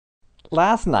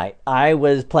Last night, I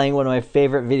was playing one of my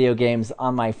favorite video games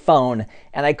on my phone,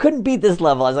 and I couldn't beat this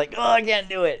level. I was like, oh, I can't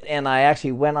do it. And I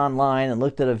actually went online and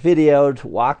looked at a video to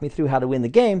walk me through how to win the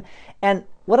game. And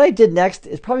what I did next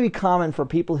is probably common for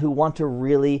people who want to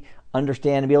really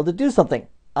understand and be able to do something.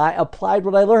 I applied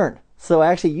what I learned. So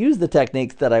I actually used the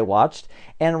techniques that I watched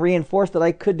and reinforced that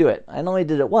I could do it. I not only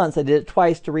did it once, I did it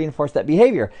twice to reinforce that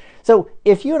behavior. So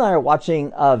if you and I are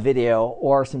watching a video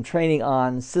or some training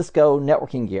on Cisco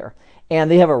networking gear, and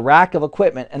they have a rack of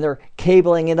equipment and they're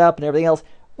cabling it up and everything else,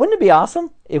 wouldn't it be awesome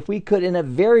if we could, in a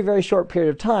very, very short period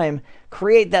of time,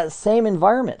 create that same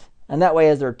environment? And that way,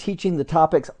 as they're teaching the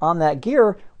topics on that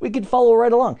gear, we could follow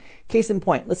right along. Case in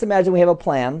point, let's imagine we have a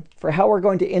plan for how we're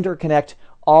going to interconnect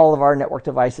all of our network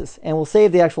devices. And we'll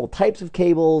save the actual types of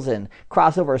cables and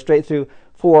crossover straight through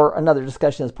for another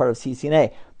discussion as part of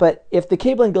CCNA. But if the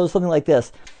cabling goes something like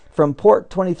this, from port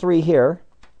 23 here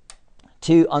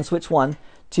to on switch 1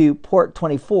 to port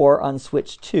 24 on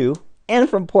switch 2, and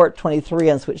from port 23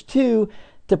 on switch 2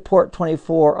 to port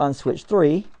 24 on switch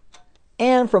 3,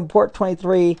 and from port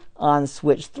 23 on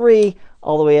switch 3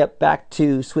 all the way up back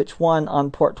to switch 1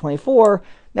 on port 24.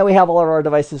 Now we have all of our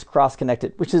devices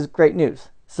cross-connected, which is great news.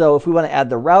 So if we want to add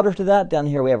the router to that, down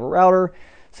here we have a router,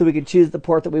 so we can choose the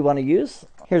port that we want to use.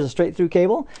 Here's a straight through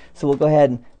cable, so we'll go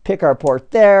ahead and pick our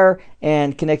port there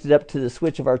and connect it up to the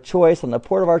switch of our choice on the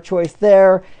port of our choice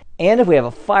there. And if we have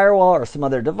a firewall or some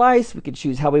other device, we can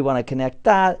choose how we want to connect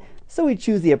that. So we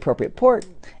choose the appropriate port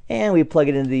and we plug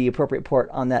it into the appropriate port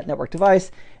on that network device.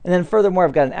 And then furthermore,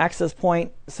 I've got an access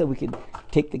point, so we could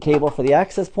take the cable for the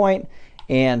access point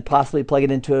and possibly plug it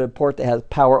into a port that has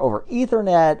power over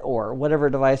Ethernet or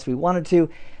whatever device we wanted to.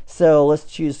 So let's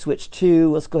choose switch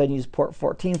 2. Let's go ahead and use port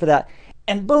 14 for that.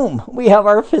 And boom, we have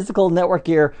our physical network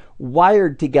gear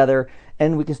wired together,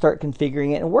 and we can start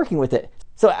configuring it and working with it.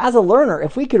 So as a learner,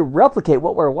 if we could replicate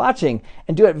what we're watching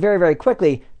and do it very, very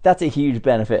quickly, that's a huge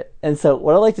benefit. And so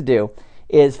what I like to do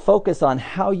is focus on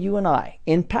how you and I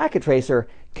in Packet Tracer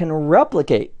can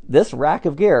replicate this rack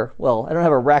of gear. Well, I don't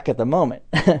have a rack at the moment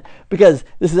because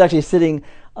this is actually sitting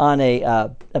on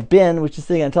a bin, which is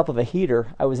sitting on top of a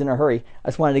heater. I was in a hurry. I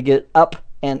just wanted to get it up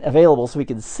and available so we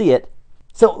could see it.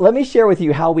 So let me share with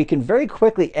you how we can very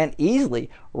quickly and easily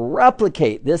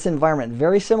replicate this environment,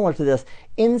 very similar to this,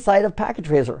 inside of Packet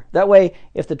Tracer. That way,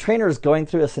 if the trainer is going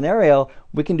through a scenario,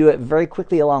 we can do it very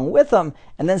quickly along with them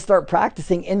and then start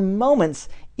practicing in moments,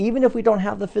 even if we don't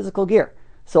have the physical gear.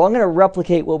 So I'm going to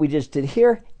replicate what we just did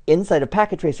here inside of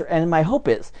Packet Tracer. And my hope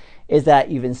is that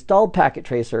you've installed Packet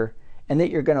Tracer and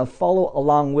that you're going to follow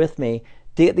along with me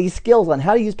to get these skills on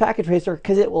how to use Packet Tracer,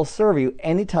 because it will serve you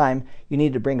anytime you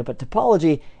need to bring up a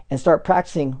topology and start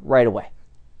practicing right away.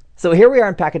 So here we are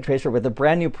in Packet Tracer with a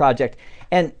brand new project,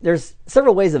 and there's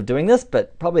several ways of doing this,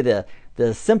 but probably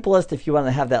the simplest, if you want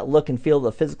to have that look and feel of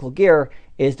the physical gear,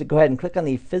 is to go ahead and click on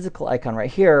the physical icon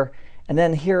right here, and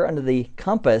then here under the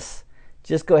compass,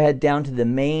 just go ahead down to the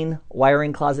main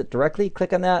wiring closet directly,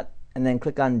 click on that, and then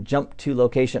click on jump to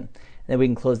location. And then we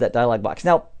can close that dialog box.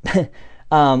 Now,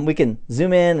 we can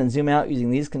zoom in and zoom out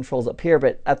using these controls up here,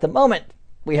 but at the moment,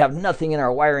 we have nothing in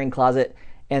our wiring closet,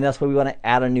 and that's why we want to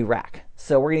add a new rack.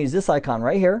 So we're going to use this icon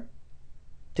right here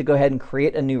to go ahead and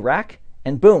create a new rack,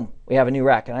 and boom, we have a new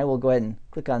rack. And I will go ahead and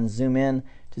click on zoom in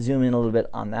to zoom in a little bit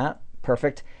on that.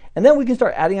 Perfect. And then we can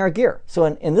start adding our gear. So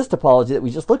in this topology that we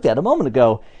just looked at a moment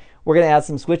ago, we're going to add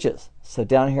some switches. So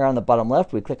down here on the bottom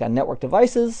left, we click on network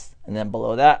devices, and then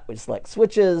below that, we select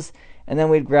switches, and then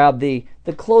we'd grab the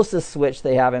closest switch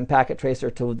they have in Packet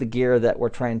Tracer to the gear that we're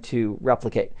trying to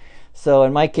replicate. So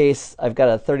in my case, I've got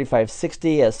a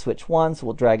 3560 as switch 1, so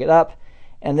we'll drag it up.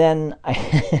 And then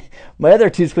my other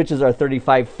two switches are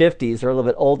 3550s, they're a little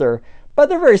bit older, but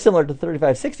they're very similar to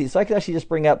 3560s. So I could actually just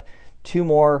bring up two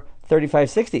more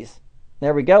 3560s.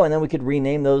 There we go, and then we could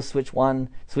rename those switch 1,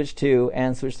 switch 2,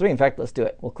 and switch 3. In fact, let's do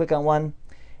it. We'll click on one,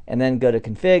 and then go to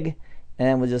config, and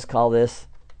then we'll just call this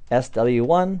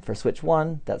SW1 for switch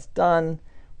 1. That's done.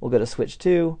 We'll go to switch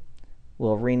 2.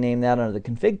 We'll rename that under the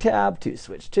config tab to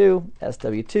switch 2,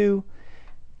 SW2.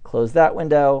 Close that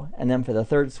window, and then for the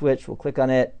third switch, we'll click on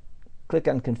it, click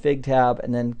on config tab,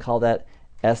 and then call that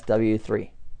SW3.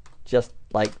 Just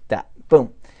like that.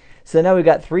 Boom. So now we've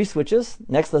got three switches.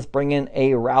 Next, let's bring in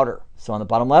a router. So on the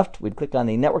bottom left, we'd click on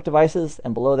the network devices,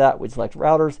 and below that, we'd select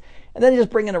routers. And then you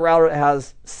just bring in a router that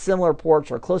has similar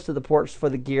ports or close to the ports for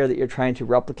the gear that you're trying to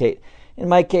replicate. In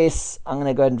my case, I'm going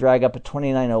to go ahead and drag up a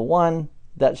 2901.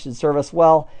 That should serve us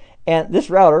well. And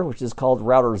this router, which is called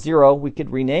router 0, we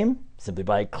could rename simply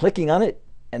by clicking on it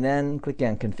and then clicking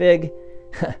on config.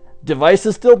 Device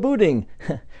is still booting.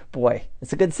 boy,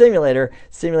 it's a good simulator.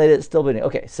 Simulate it, still booting.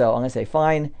 Okay, so I'm going to say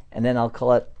fine, and then I'll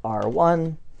call it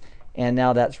R1. And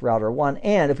now that's router 1.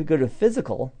 And if we go to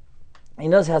physical, you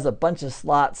notice it has a bunch of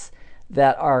slots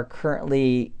that are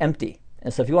currently empty.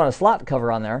 And so if you want a slot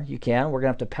cover on there, you can. We're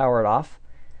going to have to power it off.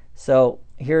 So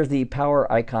here's the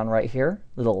power icon right here,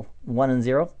 little 1 and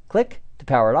 0. Click to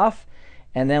power it off.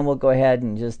 And then we'll go ahead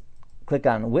and just click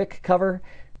on WIC cover.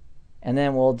 And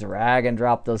then we'll drag and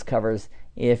drop those covers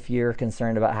if you're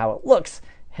concerned about how it looks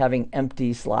having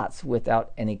empty slots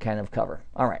without any kind of cover.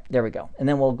 All right, there we go. And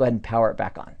then we'll go ahead and power it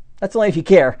back on. That's only if you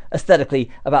care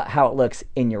aesthetically about how it looks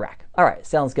in your rack. All right,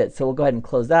 sounds good. So we'll go ahead and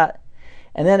close that.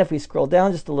 And then if we scroll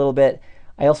down just a little bit,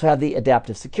 I also have the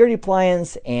adaptive security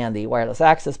appliance and the wireless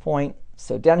access point.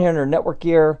 So down here under network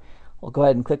gear, we'll go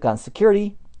ahead and click on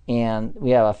security. And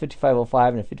we have a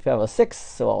 5505 and a 5506.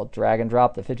 So I'll drag and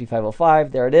drop the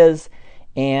 5505. There it is.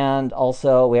 And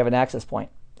also we have an access point.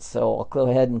 So I'll go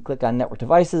ahead and click on network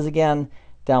devices again.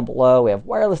 Down below we have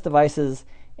wireless devices.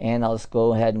 And I'll just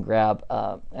go ahead and grab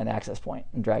an access point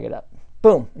and drag it up.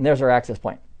 Boom, and there's our access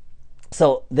point.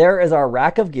 So there is our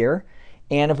rack of gear.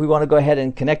 And if we want to go ahead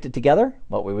and connect it together,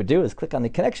 what we would do is click on the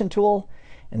connection tool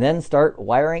and then start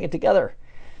wiring it together.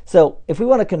 So if we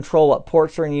want to control what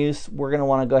ports are in use, we're going to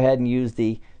want to go ahead and use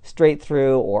the straight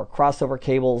through or crossover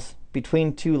cables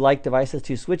between two like devices,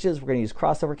 two switches. We're going to use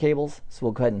crossover cables. So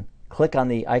we'll go ahead and click on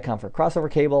the icon for crossover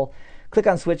cable, click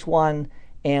on switch 1,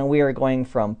 and we are going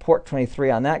from port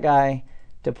 23 on that guy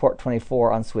to port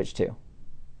 24 on switch 2.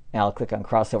 Now I'll click on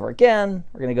crossover again.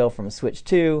 We're going to go from switch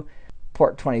 2,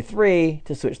 port 23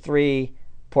 to switch 3,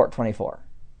 port 24.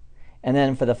 And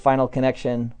then for the final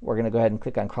connection, we're going to go ahead and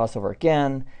click on crossover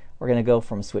again. We're going to go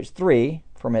from switch 3,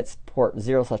 from its port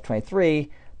 0/23,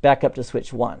 back up to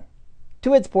switch 1,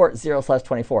 to its port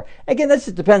 0/24. Again, that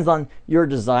just depends on your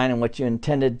design and what you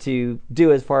intended to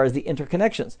do as far as the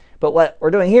interconnections. But what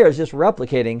we're doing here is just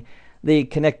replicating the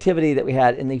connectivity that we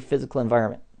had in the physical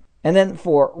environment. And then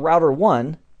for router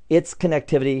 1, its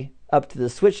connectivity up to the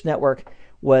switch network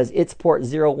was its port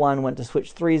 01 went to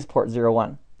switch 3's port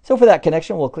 01. So for that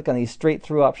connection, we'll click on the straight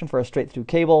through option for a straight through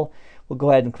cable. We'll go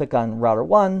ahead and click on router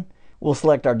 1. We'll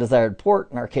select our desired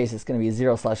port. In our case, it's going to be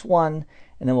 0/1.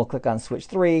 And then we'll click on switch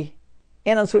 3.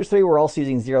 And on switch 3, we're also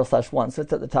using 0/1. So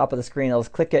it's at the top of the screen. I'll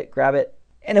just click it, grab it.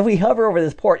 And if we hover over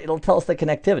this port, it'll tell us the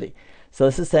connectivity. So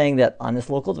this is saying that on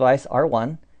this local device,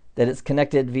 R1, that it's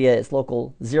connected via its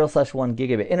local 0/1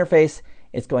 gigabit interface.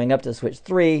 It's going up to switch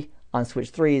 3 on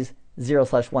switch 3's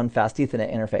 0/1 fast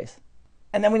Ethernet interface.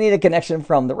 And then we need a connection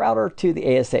from the router to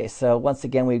the ASA. So once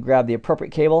again, we grab the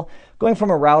appropriate cable, going from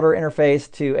a router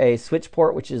interface to a switch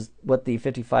port, which is what the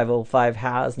 5505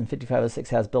 has and 5506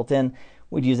 has built in.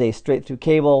 We'd use a straight through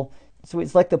cable. So we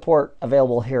select the port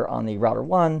available here on the router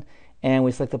 1, and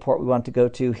we select the port we want to go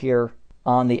to here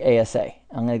on the ASA.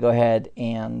 I'm going to go ahead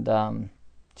and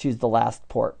choose the last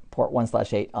port, port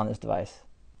 1/8 on this device.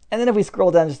 And then if we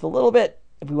scroll down just a little bit,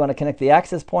 if we want to connect the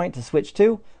access point to switch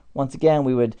 2, once again,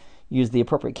 we would use the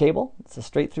appropriate cable. It's a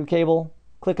straight through cable.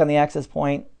 Click on the access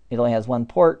point. It only has one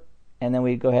port. And then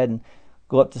we go ahead and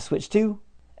go up to switch 2.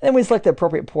 And then we select the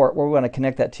appropriate port where we want to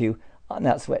connect that to on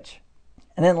that switch.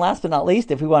 And then last but not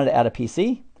least, if we wanted to add a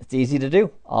PC, it's easy to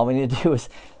do. All we need to do is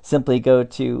simply go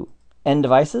to End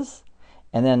Devices,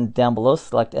 and then down below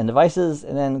select End Devices,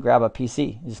 and then grab a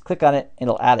PC. Just click on it, and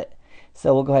it'll add it.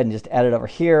 So we'll go ahead and just add it over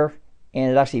here,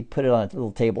 and it actually put it on a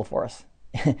little table for us.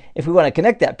 If we want to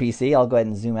connect that PC, I'll go ahead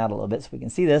and zoom out a little bit so we can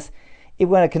see this. If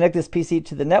we want to connect this PC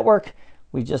to the network,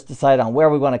 we just decide on where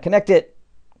we want to connect it,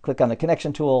 click on the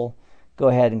connection tool, go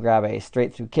ahead and grab a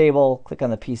straight through cable, click on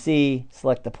the PC,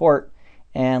 select the port,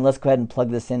 and let's go ahead and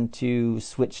plug this into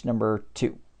switch number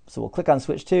 2. So we'll click on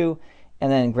switch 2 and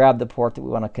then grab the port that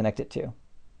we want to connect it to.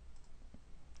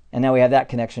 And now we have that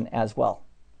connection as well.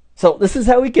 So this is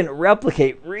how we can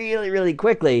replicate really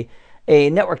quickly a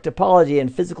network topology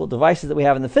and physical devices that we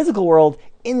have in the physical world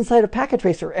inside of Packet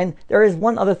Tracer. And there is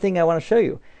one other thing I want to show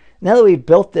you. Now that we've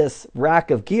built this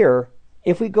rack of gear,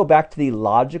 if we go back to the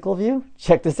logical view,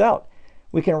 check this out.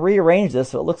 We can rearrange this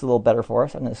so it looks a little better for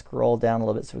us. I'm going to scroll down a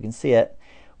little bit so we can see it.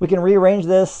 We can rearrange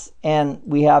this, and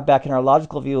we have back in our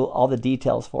logical view all the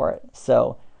details for it.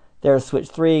 So there's switch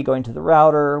 3 going to the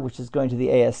router, which is going to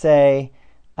the ASA.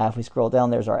 If we scroll down,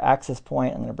 there's our access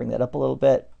point. I'm going to bring that up a little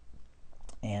bit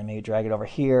and maybe drag it over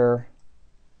here.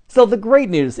 So the great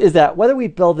news is that whether we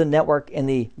build the network in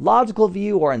the logical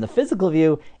view or in the physical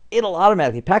view, it'll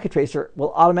automatically, Packet Tracer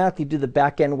will automatically do the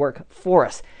back-end work for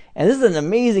us. And this is an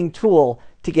amazing tool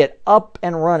to get up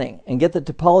and running and get the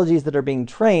topologies that are being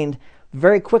trained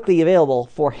very quickly available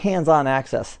for hands-on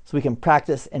access so we can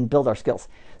practice and build our skills.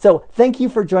 So thank you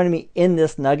for joining me in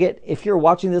this nugget. If you're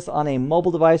watching this on a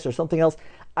mobile device or something else,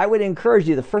 I would encourage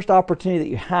you, the first opportunity that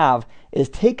you have is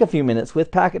take a few minutes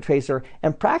with Packet Tracer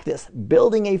and practice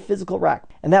building a physical rack.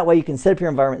 And that way you can set up your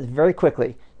environment very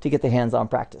quickly to get the hands-on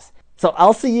practice. So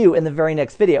I'll see you in the very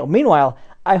next video. Meanwhile,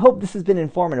 I hope this has been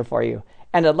informative for you,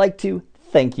 and I'd like to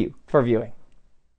thank you for viewing.